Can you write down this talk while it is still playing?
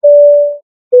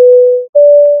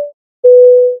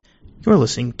You're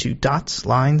listening to Dots,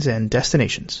 Lines, and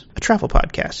Destinations, a travel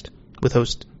podcast with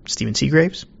hosts Stephen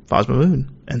Seagraves, Fosma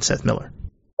Moon, and Seth Miller.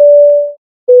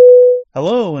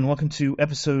 Hello, and welcome to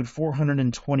episode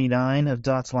 429 of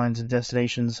Dots, Lines, and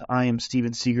Destinations. I am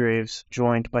Stephen Seagraves,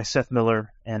 joined by Seth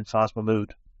Miller and Fosma Moon.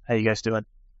 How you guys doing?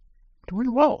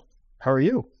 Doing well. How are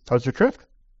you? How's your trip?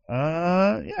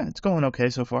 Yeah, it's going okay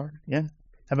so far. Yeah.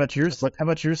 How about yours,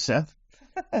 Seth?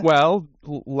 Well,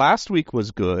 last week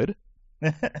was good.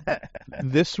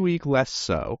 This week, less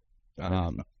so.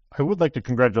 I would like to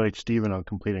congratulate Stephen on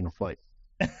completing a flight.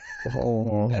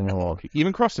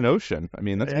 Even crossed an ocean. I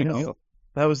mean, that's a big deal.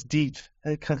 That was deep.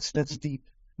 That's deep.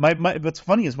 My what's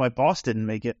funny is my boss didn't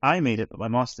make it. I made it, but my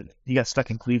boss didn't. He got stuck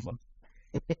in Cleveland.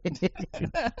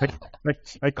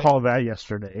 I called that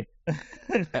yesterday.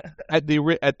 At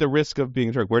the risk of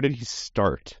being drunk, where did he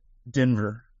start?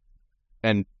 Denver.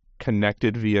 And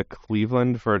connected via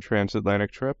Cleveland for a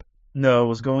transatlantic trip? No, it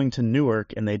was going to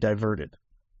Newark, and they diverted.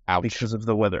 Ouch. Because of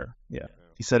the weather. Yeah.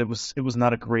 He said it was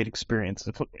not a great experience,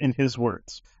 in his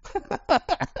words.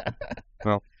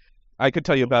 Well, I could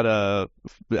tell you about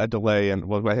a delay, and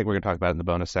well, I think we're going to talk about it in the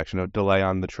bonus section, a delay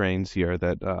on the trains here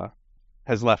that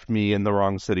has left me in the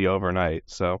wrong city overnight.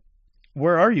 So,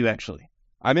 where are you actually?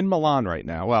 I'm in Milan right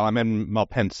now. Well, I'm in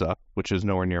Malpensa, which is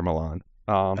nowhere near Milan.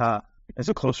 Is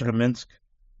it closer to Minsk?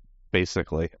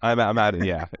 Basically, I'm at it.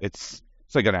 Yeah, it's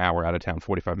like an hour out of town,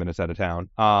 45 minutes out of town.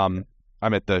 I'm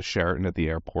at the Sheraton at the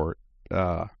airport.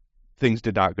 Things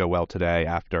did not go well today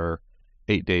after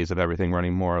 8 days of everything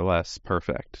running more or less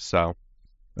perfect. So,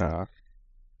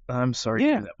 I'm sorry to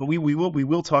hear that, but we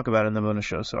will talk about it in the bonus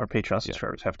show. So our Patreon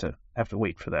subscribers have to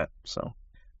wait for that. So,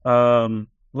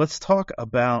 let's talk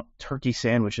about turkey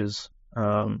sandwiches.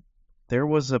 There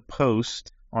was a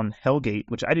post on Hellgate,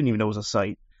 which I didn't even know was a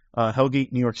site.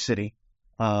 Hellgate, New York City,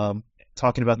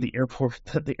 talking about the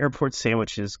airport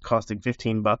sandwiches costing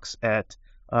 $15 at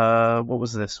what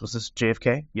was this? Was this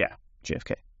JFK? Yeah,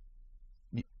 JFK.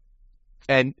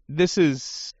 And this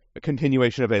is a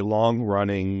continuation of a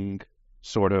long-running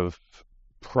sort of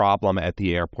problem at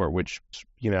the airport, which,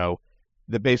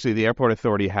 basically the airport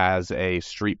authority has a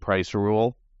street price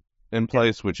rule in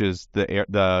place, which is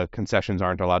the concessions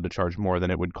aren't allowed to charge more than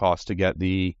it would cost to get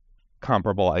the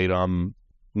comparable item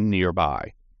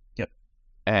nearby. Yep.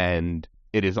 And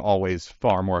it is always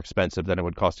far more expensive than it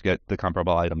would cost to get the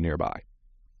comparable item nearby.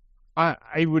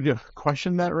 I would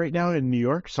question that right now in New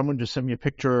York. Someone just sent me a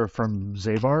picture from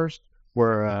Zabar's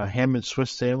where a ham and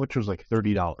Swiss sandwich was like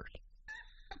 $30.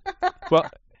 Well,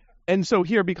 and so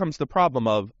here becomes the problem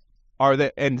of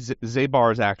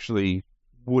Zabar's actually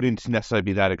wouldn't necessarily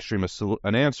be that extreme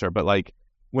an answer, but like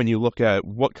when you look at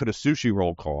what could a sushi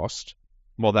roll cost,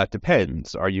 well, that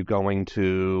depends. Are you going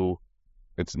to,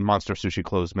 it's Monster Sushi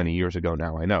closed many years ago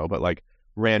now, I know, but like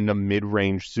random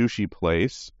mid-range sushi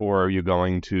place, or are you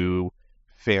going to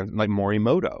like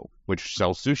Morimoto, which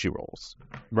sells sushi rolls,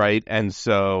 right? And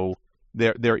so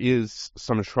there is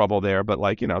some trouble there, but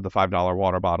like, the $5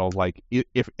 water bottle, like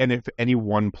if any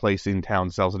one place in town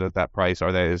sells it at that price,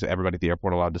 is everybody at the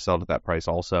airport allowed to sell it at that price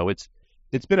also? It's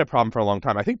been a problem for a long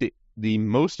time. I think the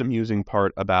most amusing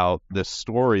part about this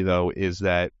story, though, is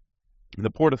that the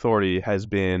Port Authority has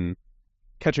been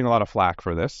catching a lot of flack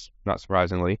for this, not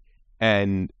surprisingly.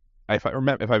 And if I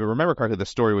remember correctly, the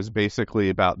story was basically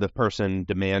about the person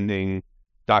demanding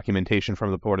documentation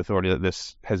from the Port Authority that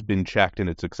this has been checked and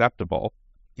it's acceptable.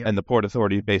 Yep. And the Port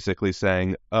Authority basically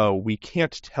saying, oh, we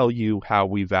can't tell you how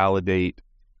we validate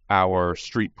our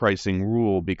street pricing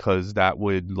rule because that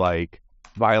would like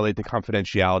violate the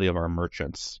confidentiality of our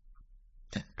merchants,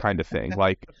 kind of thing.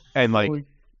 And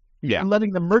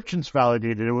letting the merchants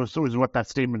validate it was what that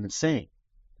statement is saying.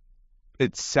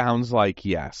 It sounds like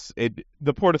yes.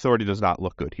 The Port Authority does not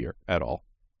look good here at all.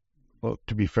 Well,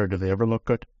 to be fair, do they ever look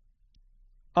good?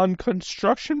 On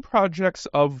construction projects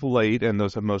of late, and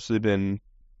those have mostly been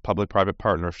public-private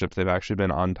partnerships, they've actually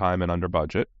been on time and under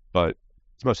budget, but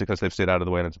it's mostly because they've stayed out of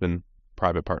the way and it's been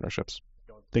private partnerships.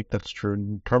 I don't think that's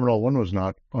true. Terminal 1 was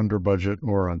not under budget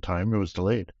or on time. It was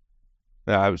delayed.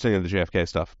 Yeah, I was thinking of the JFK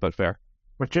stuff, but fair.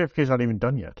 But JFK's not even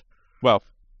done yet. Well,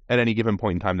 at any given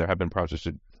point in time, there have been projects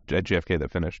at JFK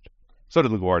that finished. So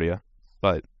did LaGuardia,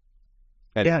 but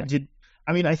anyway. Yeah,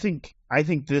 I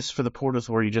think this for the Port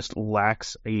Authority just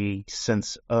lacks a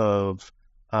sense of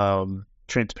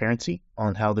transparency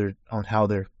on how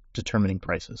they're determining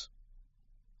prices.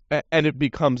 And it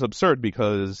becomes absurd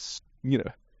because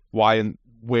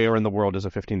where in the world does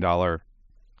a $15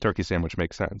 turkey sandwich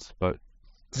make sense? But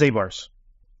Zabar's.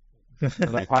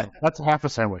 That's half a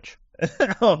sandwich.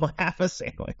 Oh, half a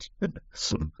sandwich.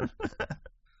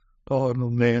 Oh,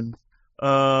 man.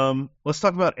 Let's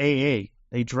talk about AA.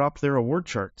 they dropped their award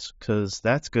charts because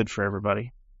that's good for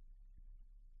everybody.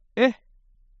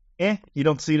 You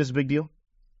don't see it as a big deal?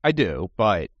 I do,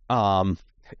 but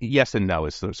yes and no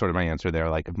is sort of my answer there.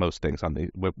 Like most things on the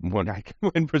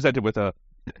when presented with a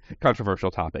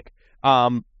controversial topic,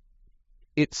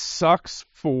 it sucks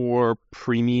for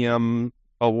premium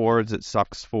awards. It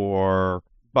sucks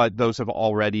but those have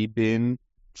already been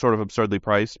sort of absurdly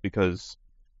priced because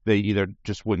they either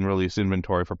just wouldn't release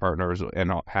inventory for partners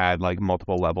and had like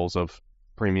multiple levels of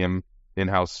premium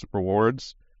in-house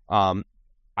rewards.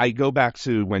 I go back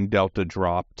to when Delta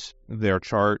dropped their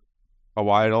chart a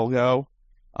while ago,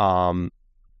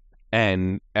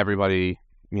 and everybody,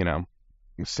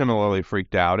 similarly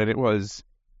freaked out, and it was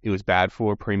bad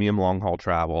for premium long-haul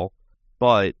travel,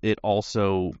 but it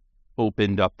also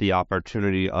opened up the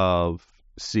opportunity of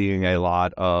seeing a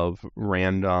lot of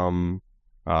random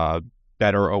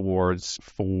better awards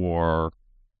for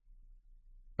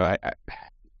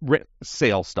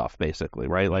sale stuff, basically,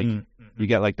 right? Like you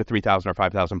get like the 3,000 or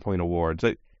 5,000 point awards.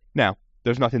 Now,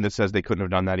 there's nothing that says they couldn't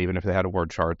have done that even if they had award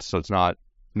charts, so it's not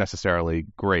necessarily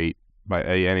great by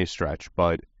any stretch,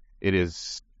 but it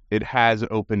has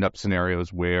opened up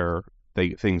scenarios where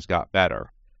things got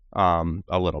better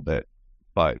a little bit.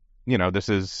 But, this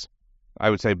is,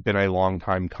 I would say, been a long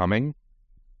time coming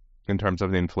in terms of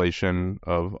the inflation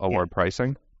of award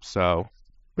pricing. So,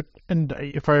 and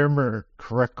if I remember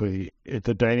correctly,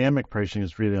 the dynamic pricing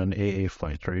is really on AA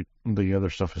flights, right? The other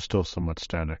stuff is still somewhat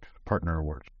static, partner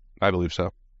awards. I believe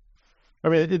so. I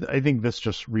mean, I think this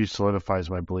just re-solidifies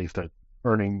my belief that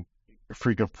earning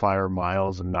frequent flyer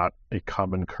miles and not a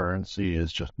common currency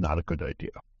is just not a good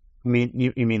idea.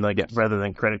 You mean like rather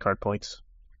than credit card points?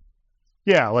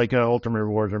 Yeah, like ultimate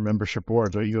rewards or membership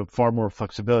rewards, where you have far more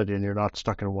flexibility and you're not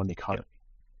stuck in one economy.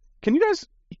 Can you guys,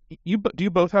 do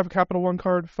you both have a Capital One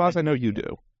card, Foz? I know you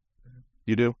do.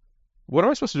 You do? What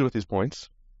am I supposed to do with these points?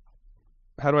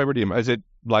 How do I redeem them? Is it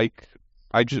like,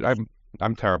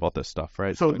 I'm terrible at this stuff,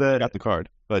 right? So I got the card,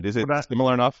 but is it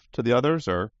similar enough to the others,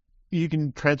 or? You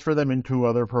can transfer them into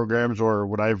other programs, or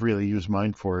what I've really used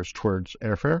mine for is towards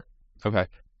airfare. Okay.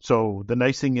 So the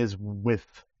nice thing is with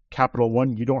Capital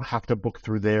One, you don't have to book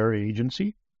through their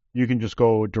agency. You can just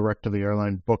go direct to the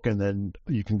airline, book, and then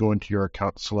you can go into your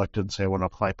account, select it, and say, I want to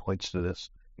apply points to this.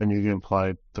 And you can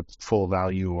apply the full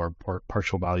value or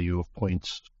partial value of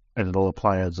points, and it'll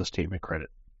apply as a statement credit.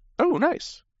 Oh,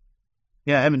 nice.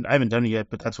 Yeah, I haven't done it yet,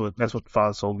 but that's what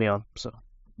Foz sold me on. So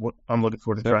I'm looking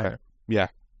forward to trying it. Yeah.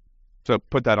 So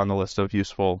put that on the list of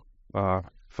useful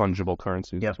fungible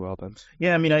currencies as well then.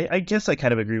 Yeah, I mean, I guess I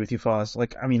kind of agree with you, Foz.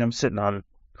 Like, I mean, I'm sitting on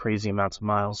crazy amounts of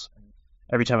miles.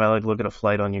 Every time I look at a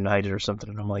flight on United or something,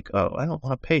 and I'm like, oh, I don't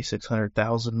want to pay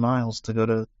 600,000 miles to go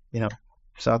to,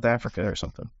 South Africa or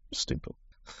something. Stupid.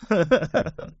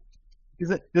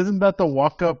 Isn't that the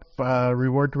walk-up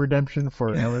reward redemption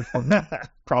for airline points?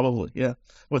 Probably, yeah.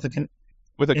 With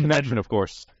a connection, of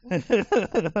course.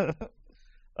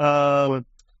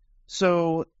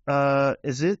 So,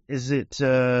 is it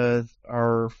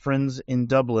our friends in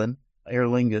Dublin, Aer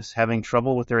Lingus, having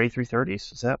trouble with their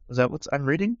A330s? Is that what I'm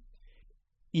reading?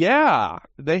 Yeah,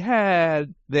 they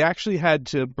actually had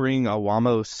to bring a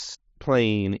Wamos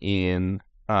plane in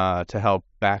to help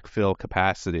backfill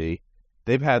capacity.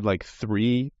 They've had like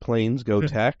 3 planes go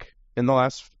tech in the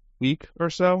last week or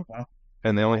so, wow.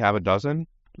 And they only have a dozen,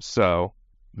 so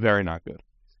very not good.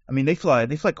 I mean, they fly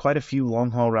quite a few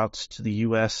long haul routes to the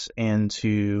U.S. and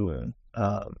to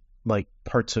like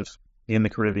parts of in the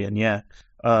Caribbean. Yeah.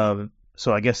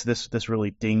 So I guess this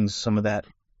really dings some of that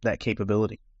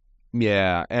capability.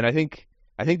 Yeah, and I think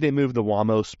they moved the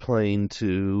Wamos plane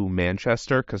to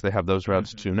Manchester because they have those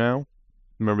routes too now.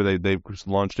 Remember they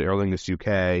launched Aer Lingus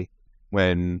UK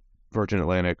when Virgin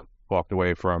Atlantic walked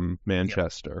away from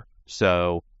Manchester. Yep.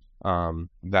 So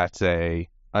that's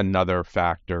another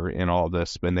factor in all of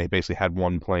this. And they basically had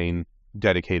one plane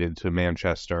dedicated to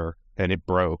Manchester, and it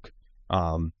broke.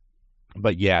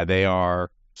 But yeah, they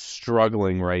are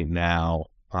struggling right now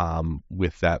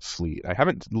with that fleet. I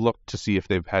haven't looked to see if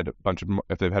they've had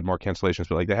if they've had more cancellations,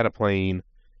 but like they had a plane,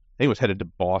 I think it was headed to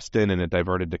Boston and it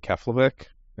diverted to Keflavik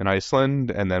in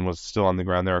Iceland, and then was still on the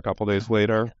ground there a couple days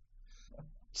later.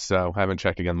 So I haven't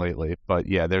checked again lately, but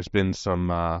yeah, there's been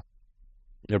some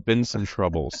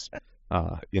troubles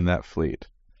in that fleet,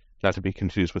 not to be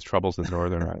confused with troubles in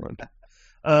Northern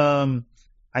Ireland.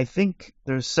 I think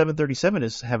there's 737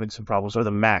 is having some problems, or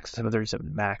the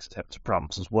 737 MAX is having some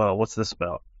problems as well. What's this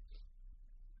about?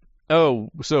 Oh,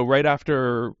 so right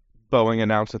after Boeing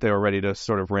announced that they were ready to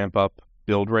sort of ramp up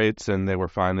build rates and they were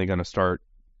finally going to start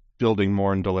building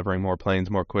more and delivering more planes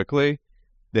more quickly,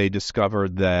 they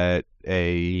discovered that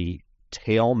a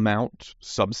tail mount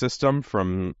subsystem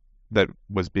from that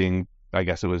was being, I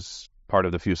guess it was part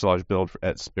of the fuselage build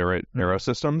at Spirit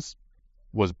Aerosystems,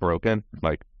 was broken,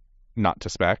 like not to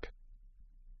spec.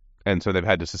 And so they've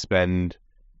had to suspend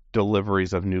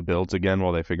deliveries of new builds again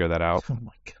while they figure that out. Oh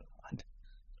my god.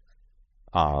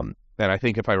 And I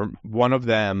think one of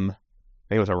them, I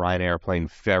think it was a Ryan airplane,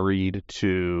 ferried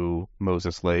to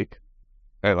Moses Lake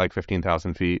at like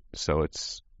 15,000 feet. So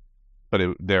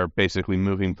they're basically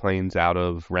moving planes out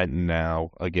of Renton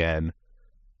now again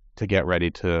to get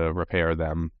ready to repair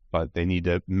them. But they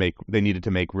needed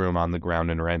to make room on the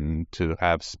ground in Renton to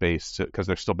have space because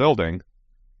they're still building.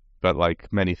 But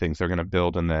like many things, they're going to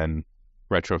build and then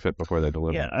retrofit before they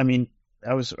deliver. Yeah, I mean,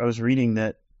 I was reading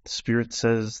that Spirit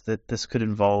says that this could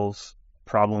involve a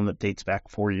problem that dates back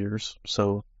 4 years.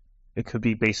 So it could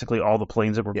be basically all the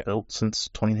planes that were built since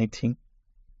 2019.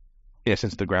 Yeah,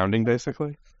 since the grounding,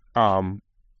 basically.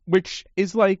 Which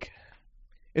is like,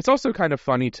 it's also kind of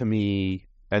funny to me,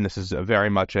 and this is very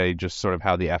much just sort of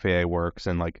how the FAA works,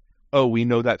 and like, oh, we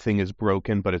know that thing is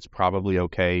broken, but it's probably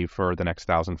okay for the next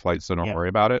 1,000 flights, so don't worry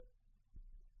about it.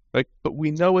 Like, but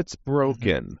we know it's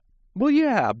broken. Mm-hmm. Well,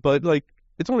 yeah, but like,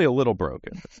 it's only a little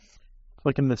broken.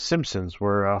 Like in The Simpsons,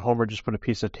 where Homer just put a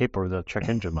piece of tape over the check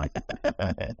engine light.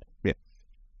 Yeah.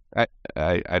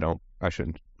 I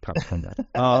shouldn't comment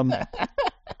on that.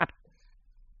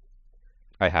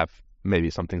 I have maybe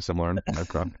something similar in my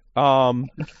truck.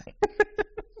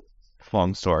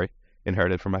 Long story.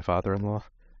 Inherited from my father-in-law.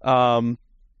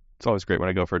 It's always great when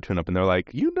I go for a tune-up and they're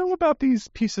like, you know about these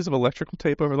pieces of electrical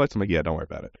tape overlays? I'm like, yeah, don't worry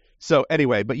about it. So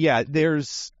anyway, but yeah,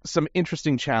 there's some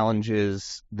interesting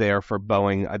challenges there for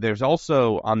Boeing. There's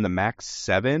also on the MAX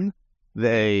 7,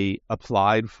 they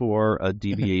applied for a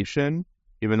deviation,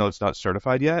 even though it's not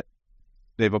certified yet.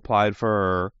 They've applied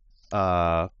for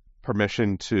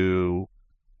permission to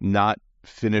not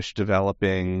finish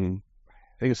developing, I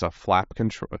think it's a flap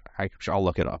control. I'll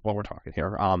look it up while we're talking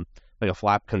here. Like a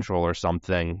flap control or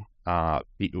something for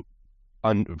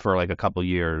like a couple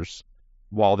years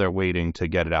while they're waiting to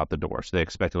get it out the door. So they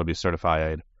expect it to be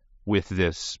certified with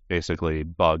this basically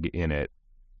bug in it,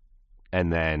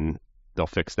 and then they'll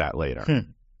fix that later.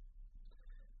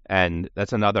 And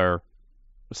that's another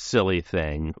silly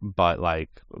thing, but like,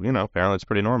 apparently it's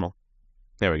pretty normal.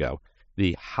 There we go.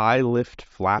 The high lift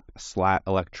flap slat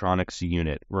electronics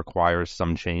unit requires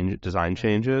some design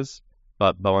changes,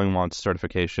 but Boeing wants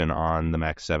certification on the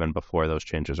MAX 7 before those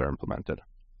changes are implemented.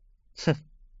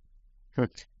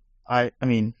 I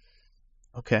mean,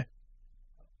 okay.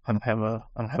 I don't have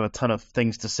a ton of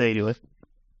things to say to it.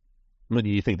 But do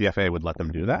you think the FAA would let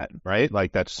them do that, right?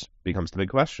 Like, that's becomes the big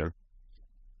question.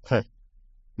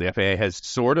 The FAA has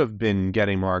sort of been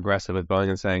getting more aggressive with Boeing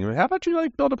and saying, how about you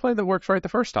build a plane that works right the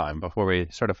first time before we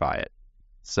certify it?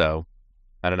 So,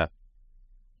 I don't know.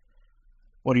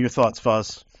 What are your thoughts,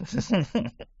 Fuzz? I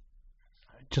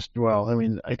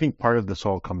think part of this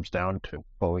all comes down to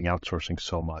Boeing outsourcing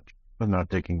so much and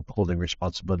not holding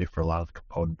responsibility for a lot of the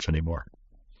components anymore.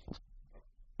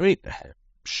 I mean,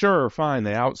 sure, fine,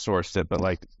 they outsourced it, but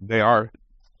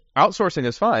outsourcing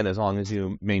is fine as long as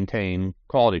you maintain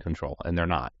quality control, and they're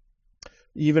not.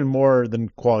 Even more than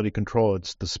quality control,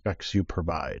 it's the specs you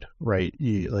provide, right?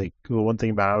 The one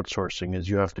thing about outsourcing is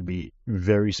you have to be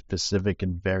very specific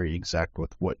and very exact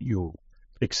with what you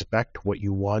expect, what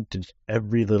you want, and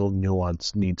every little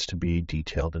nuance needs to be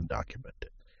detailed and documented.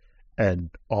 And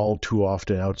all too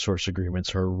often, outsource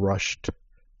agreements are rushed,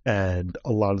 and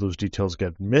a lot of those details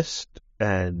get missed,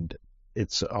 and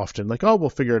it's often like, oh, we'll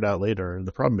figure it out later. And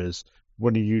the problem is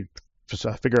when you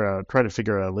try to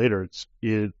figure it out later,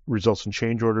 it results in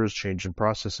change orders, change in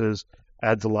processes,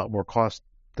 adds a lot more cost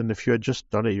than if you had just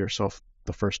done it yourself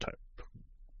the first time.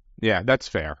 Yeah, that's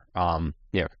fair.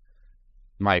 Yeah,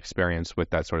 my experience with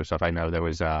that sort of stuff, I know there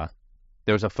was a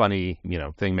funny,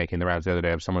 thing making the rounds the other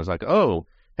day of someone was like, oh,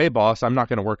 hey boss, I'm not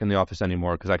going to work in the office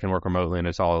anymore because I can work remotely and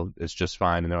it's just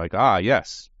fine. And they're like,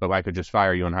 yes, but I could just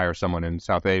fire you and hire someone in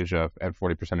South Asia at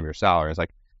 40% of your salary. It's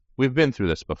like, we've been through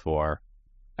this before,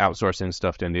 outsourcing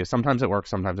stuff to India. Sometimes it works,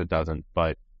 sometimes it doesn't,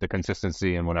 but the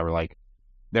consistency and whatever,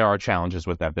 there are challenges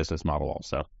with that business model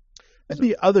also. And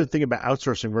the other thing about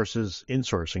outsourcing versus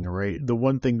insourcing, right? The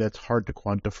one thing that's hard to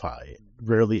quantify,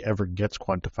 rarely ever gets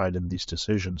quantified in these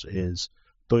decisions, is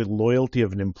the loyalty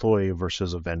of an employee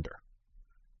versus a vendor.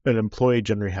 An employee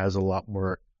generally has a lot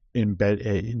more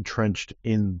entrenched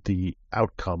in the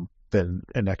outcome than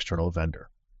an external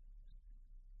vendor.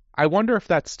 I wonder if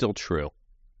that's still true.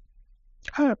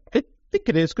 I think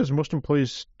it is, because most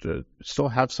employees still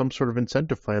have some sort of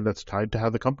incentive plan that's tied to how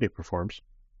the company performs.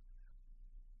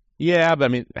 Yeah, but I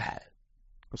mean,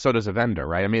 so does a vendor,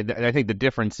 right? I mean, I think the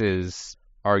difference is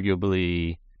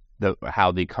arguably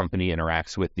how the company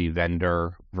interacts with the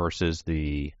vendor versus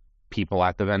the people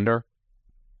at the vendor.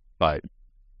 But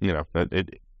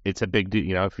it's a big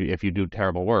deal. If you do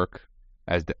terrible work,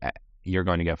 you're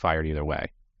going to get fired either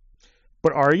way.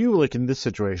 But are you like in this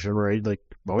situation, right? Like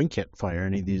Boeing can't fire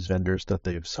any of these vendors that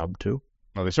they've subbed to.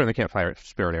 Well, they certainly can't fire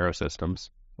Spirit Aerosystems.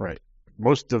 Right.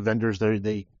 Most of the vendors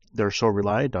they're so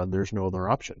reliant on, there's no other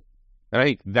option. And I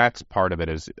think that's part of it.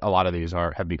 Is a lot of these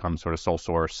have become sort of sole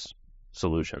source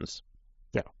solutions.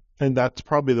 Yeah, and that's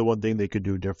probably the one thing they could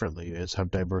do differently is have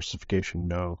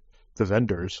diversification of the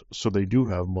vendors, so they do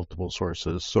have multiple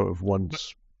sources. So if one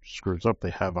screws up,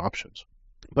 they have options.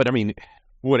 But I mean,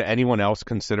 would anyone else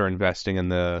consider investing in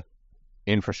the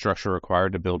infrastructure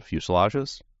required to build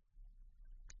fuselages?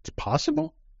 It's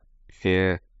possible.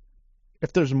 Yeah.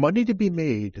 If there's money to be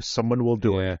made, someone will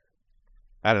do it.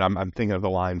 I don't know. I'm thinking of the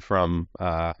line from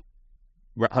Hunt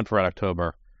for Red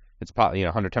October. It's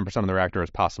 110% of the reactor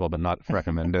is possible, but not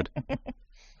recommended.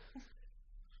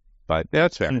 But yeah,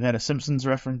 that's fair. We've had a Simpsons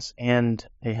reference and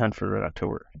a Hunt for Red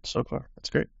October so far.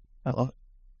 That's great. I love it.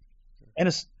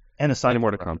 And a sign more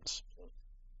to come.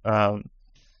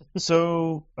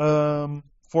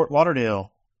 Fort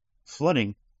Lauderdale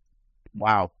flooding.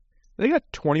 Wow. They got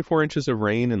 24 inches of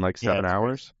rain in like 7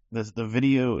 hours. The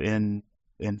video and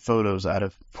photos out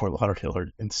of Fort Lauderdale are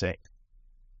insane.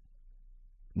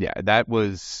 Yeah, that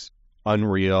was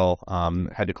unreal.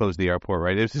 Had to close the airport,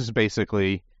 right? This is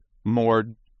basically more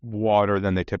water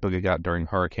than they typically got during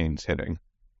hurricanes hitting.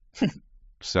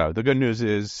 So the good news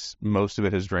is most of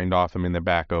it has drained off. I mean, they're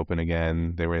back open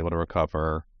again. They were able to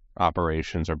recover.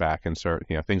 Operations are back in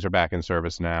things are back in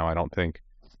service now. I don't think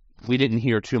we didn't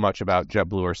hear too much about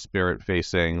JetBlue or Spirit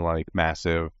facing like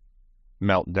massive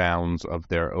meltdowns of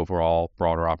their overall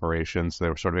broader operations. They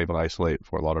were sort of able to isolate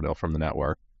Fort Lauderdale from the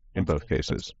network in both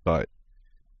cases. But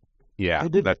yeah,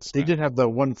 they did have the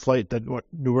one flight that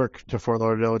Newark to Fort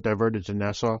Lauderdale diverted to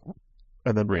Nassau,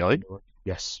 and then really,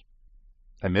 yes,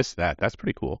 I missed that. That's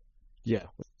pretty cool. Yeah.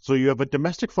 So you have a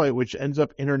domestic flight which ends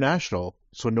up international,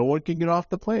 so no one can get off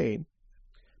the plane.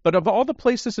 But of all the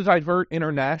places to divert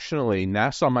internationally,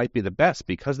 Nassau might be the best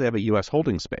because they have a U.S.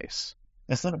 holding space.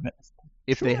 That's not a best.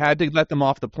 If they had to let them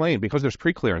off the plane, because there's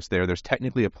pre-clearance there's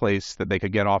technically a place that they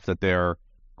could get off that they're,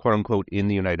 quote-unquote, in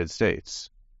the United States.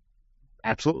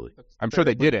 Absolutely. I'm sure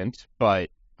they didn't, but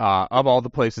of all the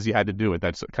places you had to do it,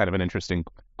 that's kind of an interesting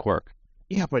quirk.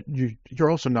 Yeah, but you're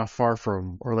also not far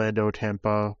from Orlando,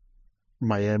 Tampa,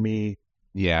 Miami,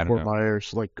 Fort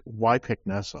Myers. Like, why pick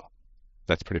Nassau?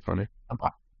 That's pretty funny.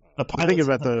 The pilots, thinking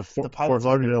about the Fort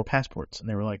Lauderdale passports, and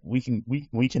they were like, "We can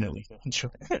at least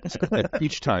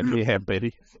each time, yeah,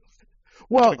 baby."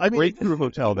 Well, I mean, great crew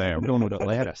hotel there. We're going with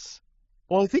Atlantis.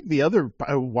 Well, I think the other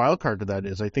wild card to that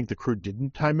is I think the crew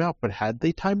didn't time out, but had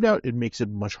they timed out, it makes it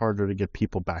much harder to get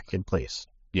people back in place.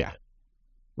 Yeah.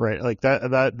 Right, like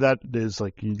that is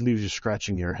like you leave you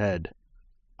scratching your head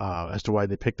as to why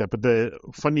they picked that. But the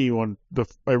funny one,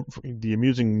 the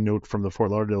amusing note from the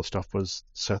Fort Lauderdale stuff was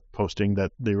Seth posting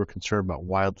that they were concerned about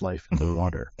wildlife in the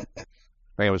water. I think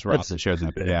it was Rob that shared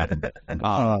that. Yeah. And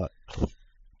I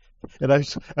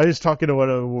was talking to one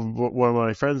of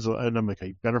my friends, and I'm like,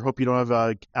 I better hope you don't have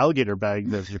an alligator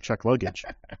bag as your checked luggage.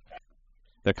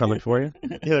 They're coming for you?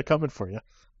 Yeah, they're coming for you.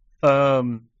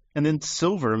 And then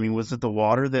Silver, I mean, was it the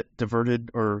water that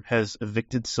diverted or has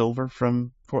evicted Silver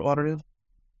from Fort Lauderdale?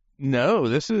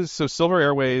 No, so Silver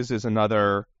Airways is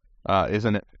another is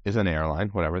an airline,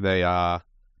 whatever. They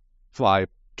fly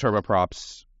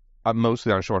turboprops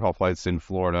mostly on short haul flights in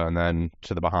Florida and then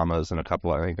to the Bahamas and a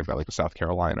couple. I think they've got like South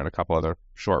Carolina and a couple other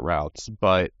short routes.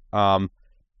 But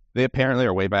they apparently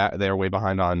are way back. They are way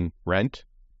behind on rent.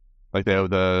 Like they owe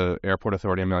the airport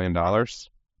authority $1 million.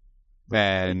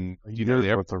 And you know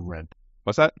the worth of rent.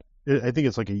 What's that? I think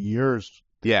it's like a year's.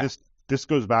 Yeah. This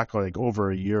goes back like over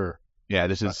a year. Yeah,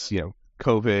 this is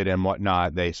COVID and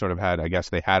whatnot. They sort of had, I guess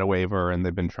they had a waiver and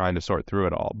they've been trying to sort through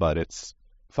it all, but it's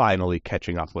finally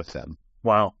catching up with them.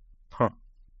 Wow. Huh.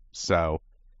 So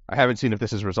I haven't seen if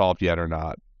this is resolved yet or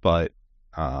not, but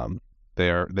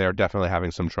they're definitely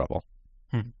having some trouble.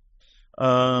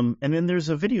 And then there's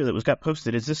a video that got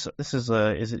posted. Is it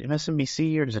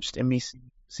MSNBC or is it just NBC?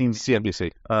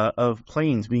 CNBC. Of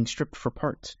planes being stripped for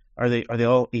parts. Are they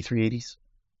all A380s?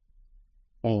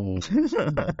 Oh.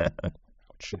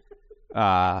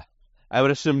 I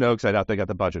would assume no, because I doubt they got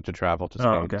the budget to travel to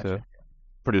Spain to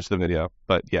produce the video.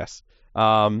 But yes.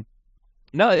 No,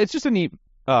 it's just a neat.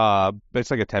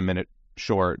 It's like a 10-minute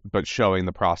short, but showing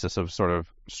the process of sort of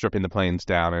stripping the planes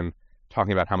down and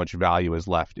talking about how much value is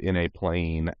left in a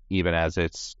plane, even as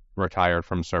it's retired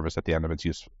from service at the end of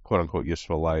its quote unquote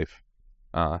useful life.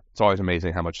 It's always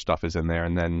amazing how much stuff is in there,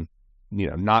 and then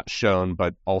not shown,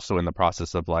 but also in the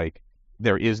process of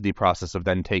there is the process of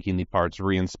then taking the parts,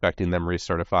 re-inspecting them,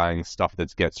 recertifying stuff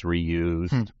that gets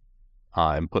reused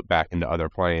and put back into other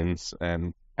planes.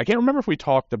 And I can't remember if we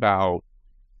talked about,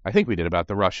 I think we did, about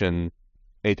the Russian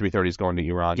A330s going to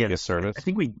Iran to get service. I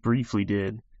think we briefly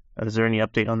did. Is there any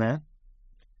update on that?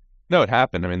 No, it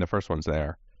happened. I mean, the first one's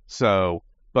there. So,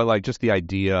 but just the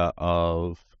idea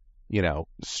of,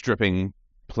 stripping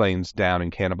planes down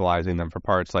and cannibalizing them for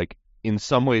parts, in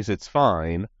some ways it's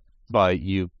fine, but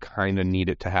you kind of need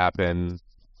it to happen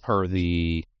per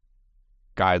the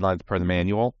guidelines, per the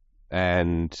manual.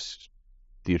 And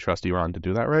do you trust Iran to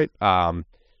do that right?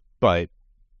 But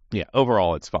yeah,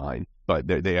 overall it's fine. But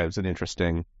there's an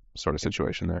interesting sort of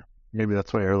situation there. Maybe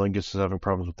that's why Aer Lingus is having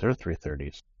problems with their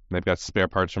 330s. They've got spare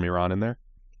parts from Iran in there?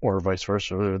 Or vice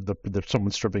versa.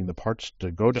 Someone's stripping the parts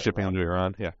to go to shipping them to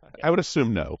Iran. Yeah, I would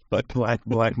assume no, but black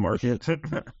market.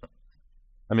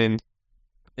 I mean,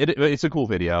 it's a cool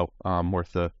video.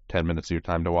 Worth the 10 minutes of your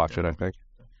time to watch it, I think.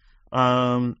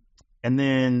 And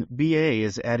then BA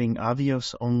is adding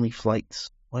Avios only flights.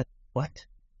 What?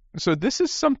 So this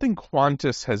is something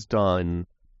Qantas has done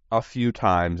a few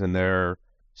times, and they're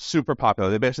super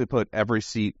popular. They basically put every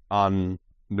seat on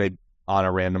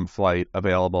a random flight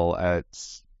available at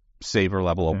saver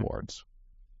level awards.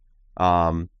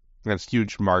 That's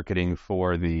huge marketing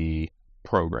for the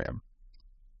program.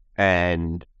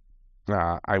 And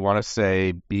I want to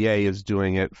say BA is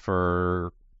doing it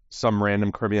for some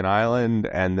random Caribbean island,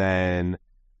 and then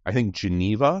I think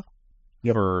Geneva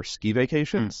for ski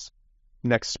vacations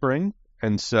next spring.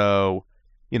 And so,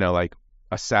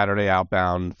 a Saturday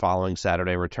outbound, following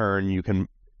Saturday return, you can,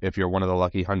 if you're one of the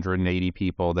lucky 180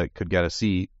 people that could get a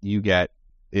seat, you get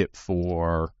it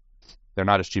for, they're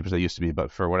not as cheap as they used to be,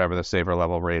 but for whatever the saver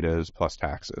level rate is plus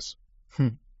taxes.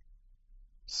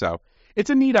 So it's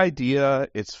a neat idea.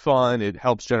 It's fun. It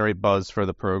helps generate buzz for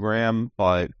the program.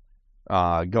 But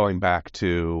going back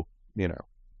to,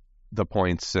 the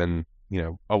points and,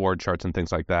 award charts and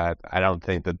things like that, I don't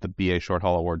think that the BA short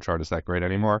haul award chart is that great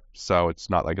anymore. So it's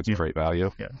not like it's great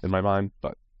value in my mind.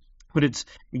 But it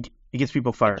gets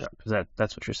people fired up.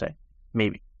 That's what you're saying?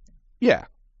 Maybe. Yeah.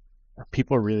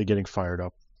 People are really getting fired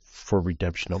up for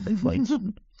redemption only flights.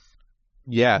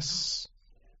 Yes.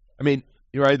 I mean,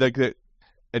 you're right.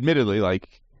 Admittedly,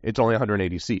 it's only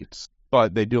 180 seats,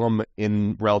 but they do them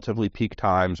in relatively peak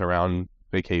times around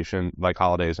vacation, like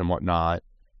holidays and whatnot,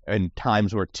 and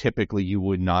times where typically you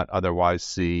would not otherwise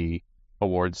see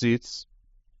award seats.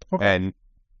 Okay. And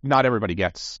not everybody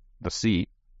gets the seat,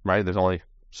 right? There's only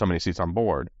so many seats on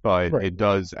board, but it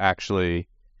does actually,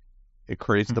 it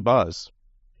creates the buzz.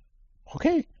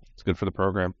 Okay. It's good for the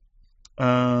program.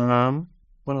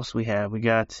 What else do we have? We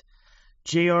got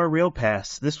JR Rail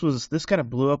Pass. This kind of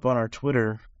blew up on our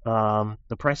Twitter.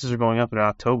 The prices are going up in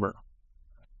October.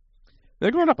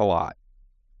 They're going up a lot.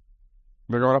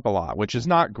 Which is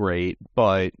not great,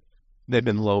 but they've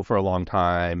been low for a long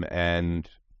time. And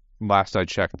last I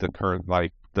checked, the current,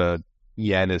 the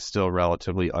yen is still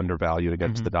relatively undervalued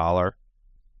against the dollar.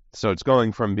 So it's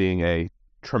going from being a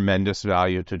tremendous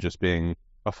value to just being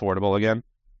affordable again.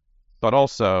 But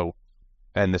also,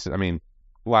 and this,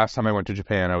 last time I went to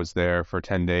Japan, I was there for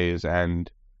 10 days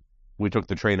and we took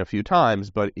the train a few times,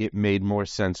 but it made more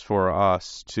sense for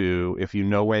us to, if you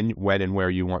know when and where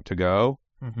you want to go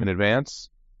in advance,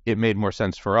 it made more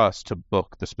sense for us to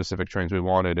book the specific trains we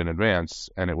wanted in advance,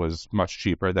 and it was much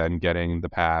cheaper than getting the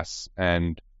pass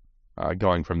and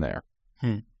going from there.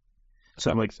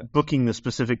 So booking the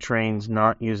specific trains,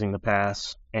 not using the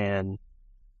pass, and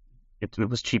it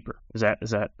was cheaper. Is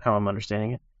that how I'm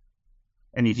understanding it?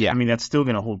 And that's still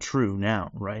going to hold true now,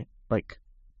 right?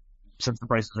 Since the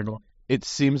prices are going. It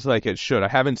seems like it should. I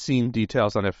haven't seen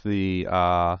details on if the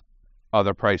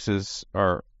other prices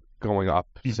are going up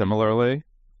similarly,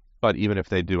 but even if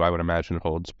they do, I would imagine it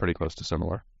holds pretty close to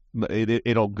similar.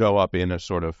 It'll go up in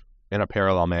a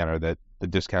parallel manner that the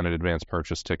discounted advance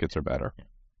purchase tickets are better. Yeah.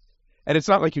 And it's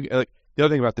not like the other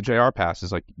thing about the JR pass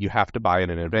is you have to buy it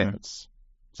in advance.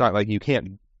 It's not like you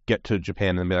can't get to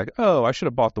Japan and be like, oh, I should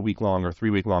have bought the week-long or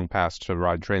 3-week-long pass to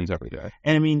ride trains every day.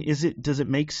 And does it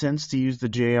make sense to use the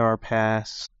JR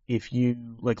pass if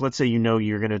you, let's say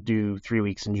you're going to do 3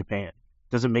 weeks in Japan?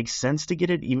 Does it make sense to get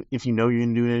it even if you know you're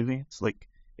going to do it in advance?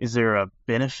 Is there a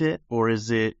benefit, or is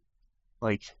it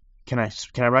can I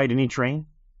ride any train?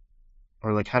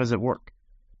 Or how does it work?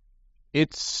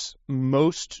 It's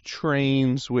most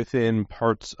trains within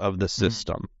parts of the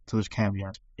system. So there's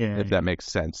caveats. Yeah. If that makes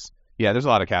sense. Yeah, there's a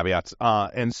lot of caveats.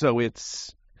 And so I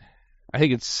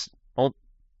think it's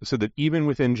so that even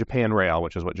within Japan Rail,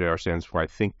 which is what JR stands for, I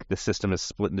think the system is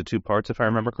split into two parts, if I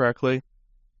remember correctly.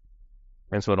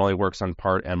 And so it only works on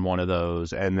part M1 of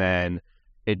those. And then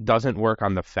it doesn't work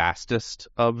on the fastest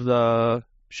of the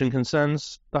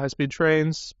Shinkansens, the high-speed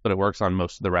trains, but it works on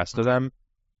most of the rest of them.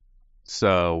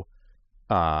 So,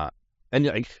 and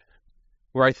like,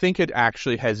 where I think it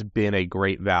actually has been a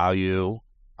great value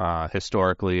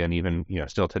historically and even,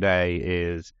 still today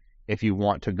is if you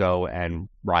want to go and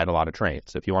ride a lot of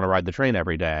trains. If you want to ride the train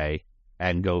every day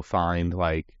and go find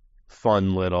like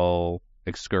fun little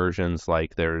excursions,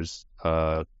 like there's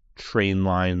a train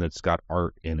line that's got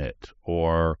art in it,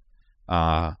 or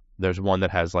there's one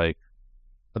that has like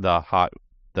the hot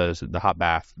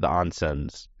bath, the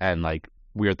onsens, and like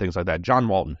weird things like that. John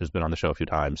Walton, who's been on the show a few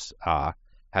times,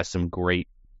 has some great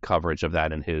coverage of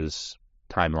that in his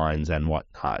timelines and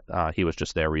whatnot. He was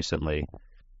just there recently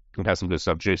and has some good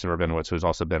stuff. Jason Rabinowitz, who's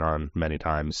also been on many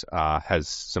times, has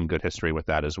some good history with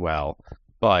that as well.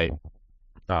 But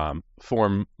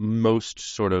for most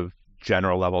sort of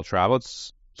general level travel,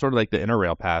 it's sort of like the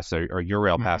Interrail Pass or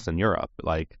Eurail Pass in Europe.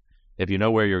 Like, if you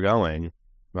know where you're going,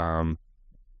 and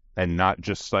not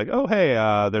just like, oh, hey,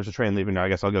 there's a train leaving now, I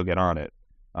guess I'll go get on it.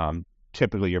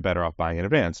 Typically, you're better off buying in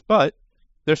advance. But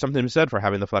there's something to be said for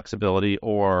having the flexibility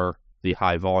or the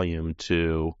high volume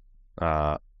to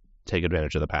take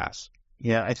advantage of the pass.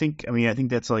 Yeah, I think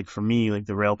that's like, for me, like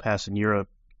the Rail Pass in Europe,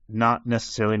 not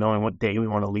necessarily knowing what day we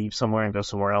want to leave somewhere and go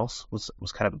somewhere else was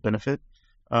kind of a benefit.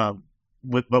 But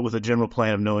with a general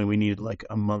plan of knowing we needed like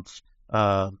a month,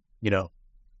 yeah.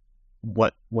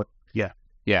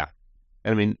 Yeah.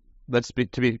 And I mean,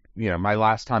 my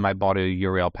last time I bought a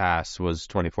Eurail Pass was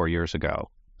 24 years ago.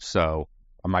 So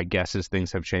my guess is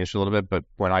things have changed a little bit, but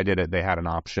when I did it, they had an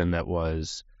option that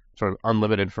was sort of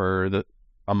unlimited for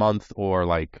a month or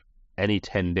like any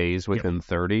 10 days within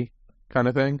 30 kind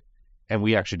of thing. And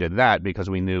we actually did that because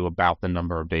we knew about the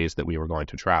number of days that we were going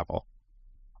to travel.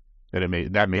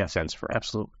 And that made sense for us.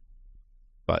 Absolutely.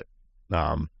 But,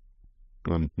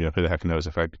 who the heck knows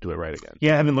if I could do it right again.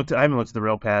 Yeah, I haven't looked at the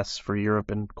Rail Pass for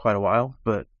Europe in quite a while,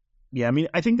 but yeah, I mean,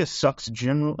 I think this sucks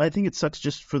I think it sucks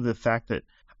just for the fact that,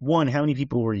 one, how many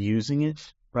people were using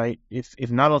it, right?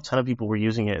 If not a ton of people were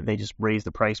using it, they just raised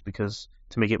the price because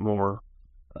to make it more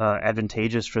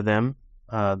advantageous for them,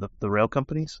 the rail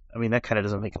companies. I mean, that kind of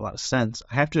doesn't make a lot of sense.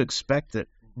 I have to expect that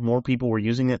more people were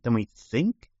using it than we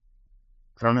think.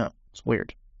 I don't know. It's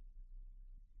weird.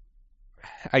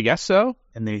 I guess so.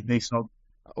 And they saw,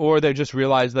 or they just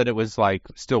realized that it was like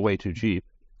still way too cheap.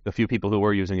 The few people who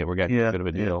were using it were getting a bit of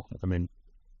a deal. I mean,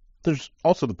 there's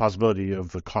also the possibility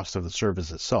of the cost of the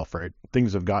service itself, right?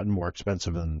 Things have gotten more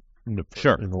expensive in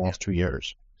the last 2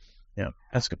 years. Yeah,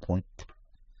 that's a good point.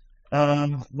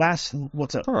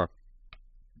 What's up? Huh.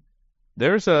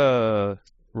 There's a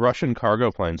Russian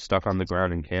cargo plane stuck on the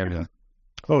ground in Canada.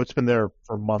 Oh, it's been there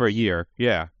for months. For a year,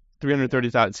 yeah.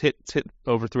 $330,000. It's hit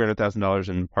over $300,000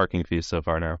 in parking fees so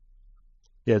far now.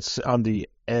 Yeah, it's on the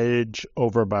edge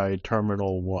over by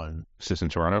Terminal 1. Is this in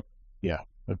Toronto? Yeah,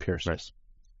 it appears. Nice.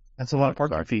 That's a lot of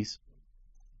parking fees.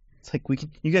 It's like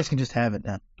you guys can just have it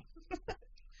now.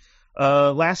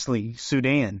 Lastly,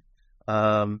 Sudan.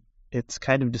 It's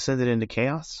kind of descended into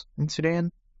chaos in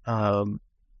Sudan.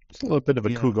 It's a little bit of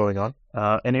a coup going on.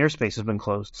 And airspace has been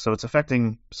closed, so it's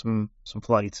affecting some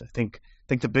flights. I think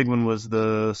the big one was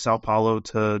the Sao Paulo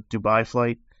to Dubai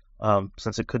flight.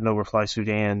 Since it couldn't overfly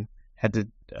Sudan, had to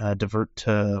divert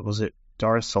to, was it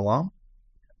Dar es Salaam?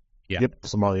 Yeah. Yep,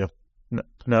 Somalia.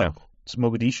 No. It's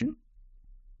Mogadishu.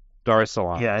 Dar es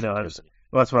Salaam. Yeah, I know.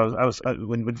 That's what I was.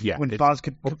 When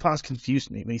Foz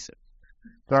confused me when he said.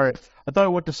 Sorry, I thought it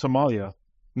went to Somalia.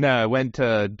 No, it went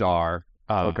to Dar.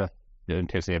 Okay.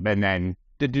 And then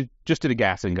just did a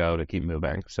gas and go to keep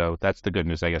moving. So that's the good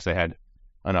news. I guess they had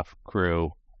enough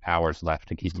crew hours left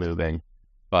to keep moving.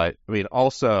 But I mean,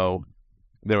 also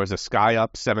there was a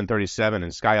SkyUp 737,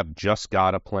 and SkyUp just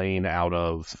got a plane out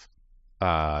of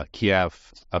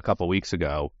Kiev a couple weeks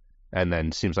ago, and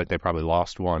then seems like they probably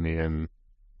lost one in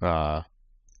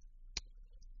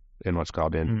what's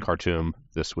called in Khartoum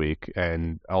this week,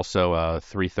 and also a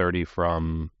 330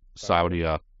 from Saudi.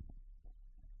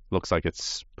 Looks like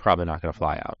it's probably not going to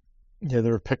fly out. Yeah,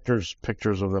 there were pictures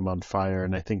of them on fire,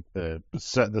 and I think the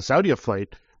Saudi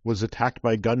flight was attacked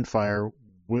by gunfire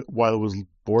while it was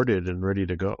boarded and ready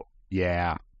to go.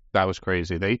 Yeah, that was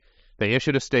crazy. They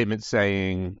issued a statement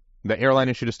saying, the airline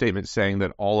issued a statement saying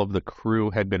that all of the crew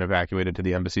had been evacuated to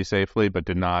the embassy safely, but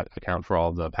did not account for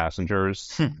all of the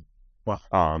passengers. Wow.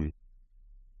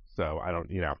 So I don't,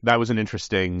 that was an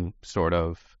interesting sort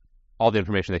of all the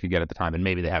information they could get at the time, and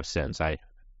maybe they have since.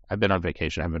 I've been on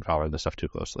vacation. I haven't been following this stuff too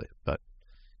closely, but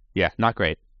yeah, not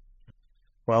great.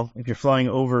 well, if you're flying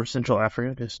over Central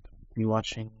Africa, just be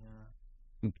watching.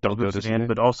 Don't go to Sudan,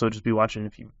 but also just be watching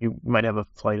if you might have a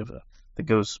flight that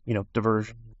goes,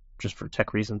 diversion just for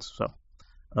tech reasons. So,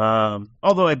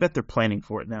 although I bet they're planning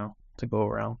for it now to go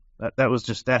around.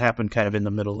 That happened kind of in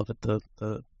the middle of it,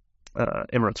 the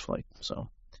Emirates flight. So,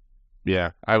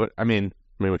 yeah, I mean,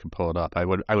 we can pull it up. I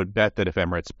would bet that if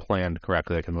Emirates planned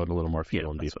correctly, they can load a little more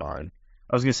fuel and be fine.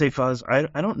 I was gonna say, Fuzz,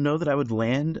 I don't know that I would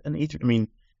land an A3. I mean,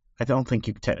 I don't think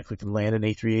you technically can land an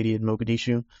A380 in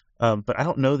Mogadishu, but I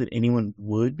don't know that anyone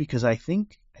would, because I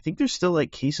think there's still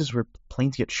like cases where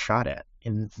planes get shot at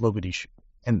in Mogadishu,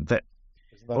 and that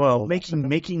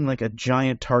making like a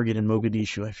giant target in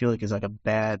Mogadishu, I feel like is like a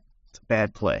bad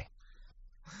play.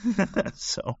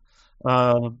 So,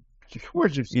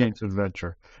 where's your sense of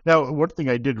adventure? Now, one thing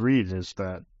I did read is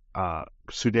that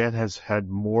Sudan has had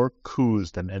more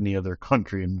coups than any other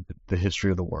country in the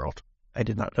history of the world. I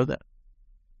did not know that.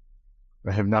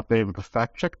 I have not been able to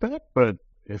fact check that, but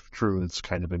if true, it's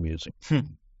kind of amusing.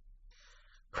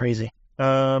 Crazy.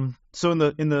 So in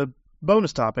the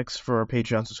bonus topics for our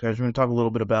Patreon subscribers, we're going to talk a little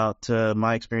bit about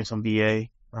my experience on VA,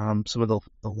 some of the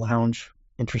lounge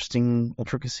interesting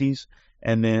intricacies,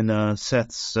 and then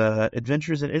Seth's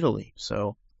adventures in Italy.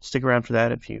 So stick around for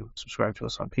that if you subscribe to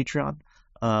us on Patreon.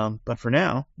 But for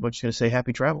now, we're just going to say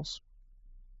happy travels.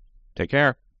 Take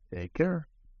care. Take care.